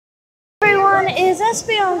everyone, it is SB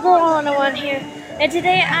Girl 101 here, and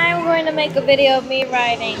today I'm going to make a video of me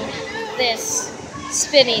riding this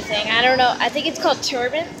spinny thing. I don't know, I think it's called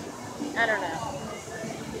Trabant. I don't know.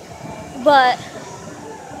 But,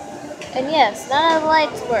 and yes, none of the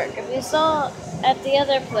lights work. If you saw at the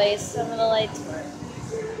other place, some of the lights work.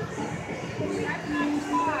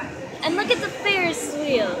 And look at the Ferris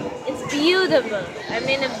wheel. It's beautiful. I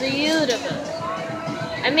mean, it's beautiful.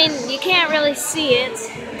 I mean, you can't really see it,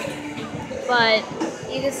 but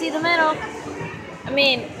you can see the middle. I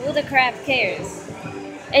mean, who the crap cares?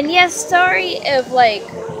 And yes, sorry if like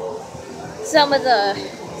some of the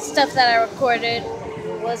stuff that I recorded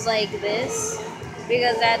was like this,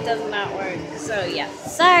 because that does not work. So yeah,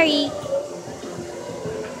 sorry.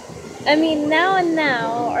 I mean, now and then,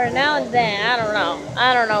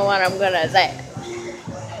 I don't know what I'm gonna say.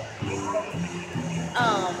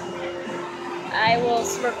 I will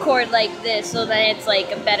record like this so that it's like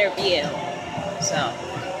a better view. So,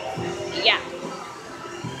 yeah.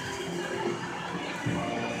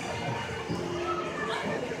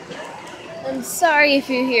 I'm sorry if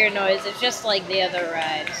you hear noise, it's just like the other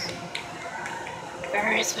rides.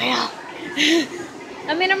 Ferris wheel.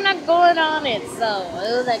 I mean, I'm not going on it, so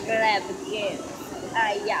who the crap cares?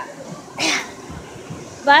 Yeah.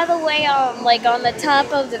 By the way, like on the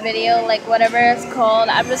top of the video, like whatever it's called,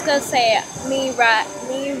 I'm just gonna say me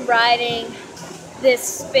riding this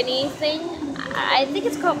spinny thing. I think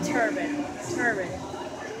it's called Turban. I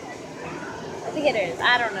think it is.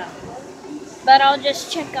 I don't know. But I'll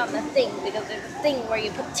just check on the thing, because there's a thing where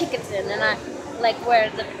you put tickets in, and I like where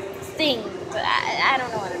the thing. But I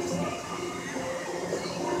don't know what I'm saying.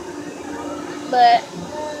 But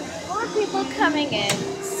more people coming in,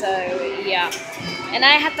 so yeah. And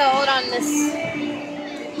I have to hold on this.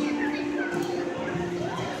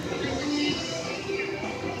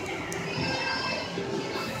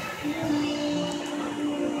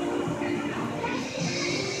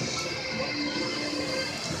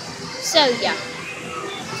 So yeah.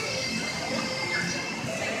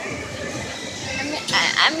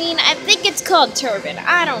 I mean, I think it's called Turban.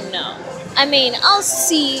 I don't know. I mean, I'll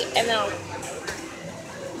see, and I'll.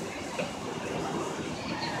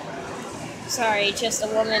 Sorry, just a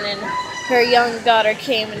woman and her young daughter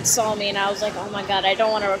came and saw me, and I was like, oh my god, I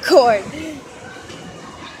don't want to record.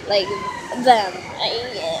 Like, them.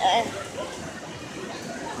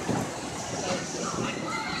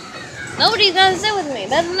 Nobody's gonna sit with me.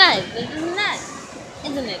 That's nice.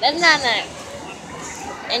 Isn't it? That's not nice.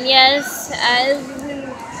 And yes,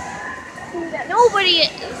 nobody,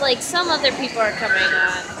 like, some other people are coming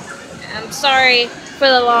on. I'm sorry for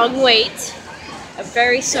the long wait. I'm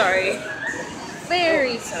very sorry.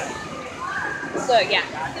 Very sorry. So yeah.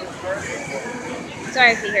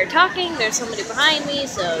 Sorry if you hear talking. There's somebody behind me.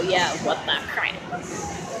 So yeah, what the crap.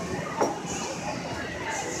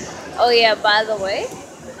 Oh yeah, by the way,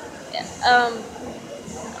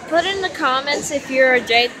 put in the comments if you're a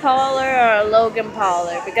Jake Pauler or a Logan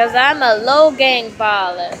Pauler, because I'm a Logan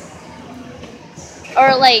Pauler.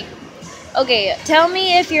 Or like, okay, tell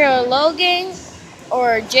me if you're a Logan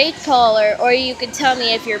or Jake Pauler, or you could tell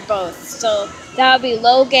me if you're both. So that would be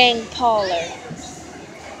Logan Pauler.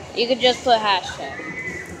 You could just put hashtag.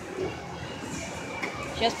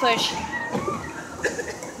 Just push.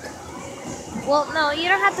 Well, no, you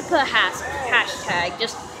don't have to put hashtag.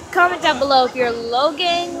 Just comment down below if you're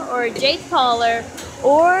Logan or Jake Pauler,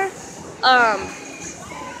 or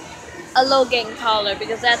a Logan Pauler,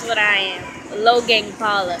 because that's what I am. A Logan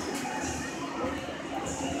Pauler.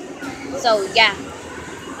 So yeah.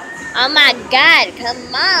 Oh my god,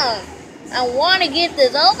 come on. I want to get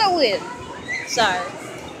this over with. Sorry.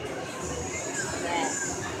 Yeah.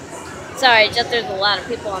 Sorry, just there's a lot of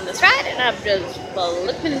people on this ride, and I'm just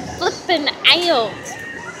flipping out.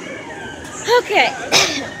 Okay.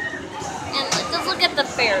 And just look at the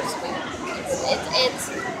Ferris wheel. It's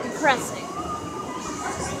depressing.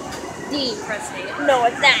 Depressing. No,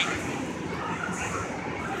 it's not.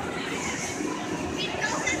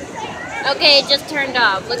 Okay, it just turned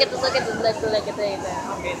off. Look at the thing there.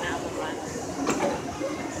 Okay, now it's fine.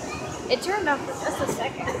 It turned off for just a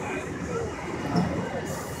second.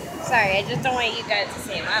 Sorry, I just don't want you guys to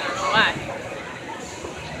see him. I don't know why.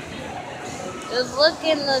 Just look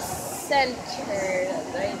in the center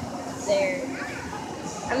right there.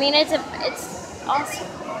 I mean, it's awesome.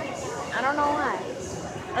 I don't know why.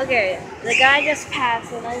 Okay, the guy just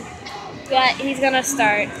passed, and he's gonna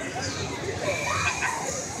start.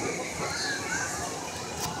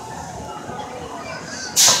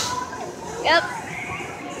 Yep.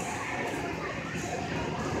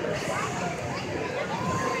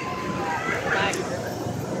 Bye.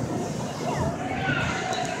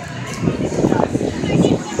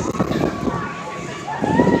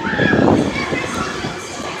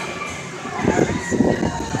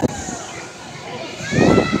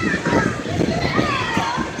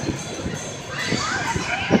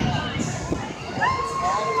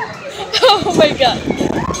 my god.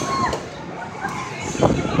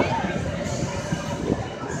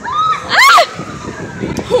 Ah!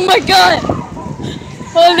 Oh my god.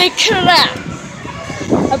 Holy crap.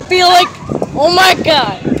 I feel like, oh my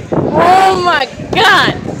god. Oh my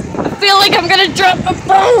god. I feel like I'm gonna drop my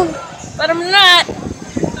phone, but I'm not.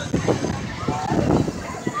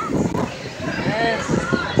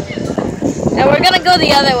 And we're gonna go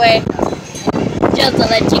the other way, just to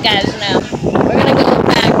let you guys know. We're gonna go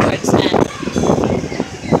backwards now.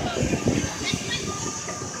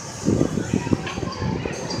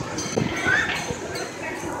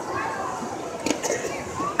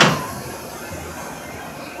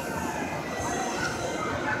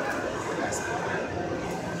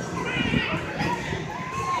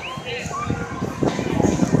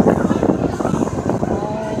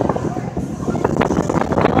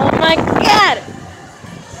 Oh my god!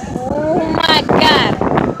 Oh my god!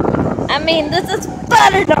 I mean, this is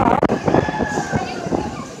better dog.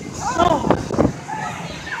 Oh.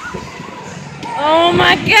 Oh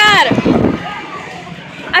my god!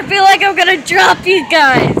 I feel like I'm gonna drop you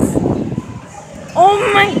guys. Oh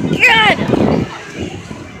my god!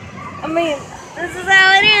 I mean, this is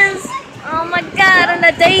how it is. Oh my god, and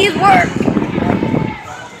a day's work.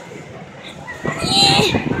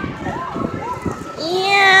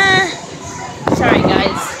 Yeah. Sorry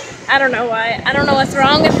guys. I don't know why. I don't know what's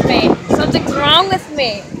wrong with me. Something's wrong with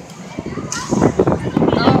me.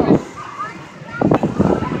 Oh.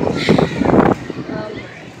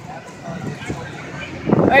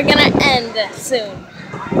 We're gonna end soon.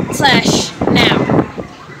 / now.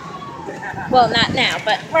 Well, not now,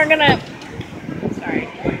 but we're gonna... Sorry.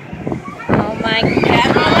 Oh my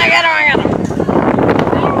god, oh my god, oh my god.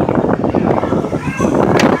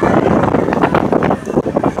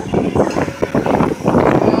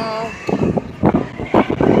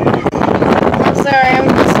 I'm sorry, I'm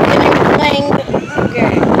just getting blanked.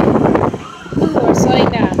 Okay. Ooh, we're slowing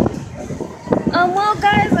down. Well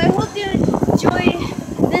guys, I hope you enjoy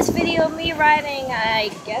this video of me riding, I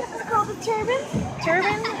guess it's called the Turban?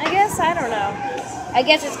 Turban, I guess? I don't know. I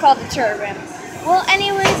guess it's called the Turban. Well,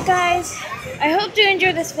 anyways, guys, I hope you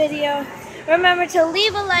enjoyed this video. Remember to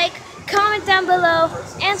leave a like, comment down below,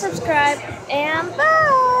 and subscribe. And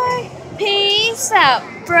bye! Peace out,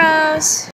 bros.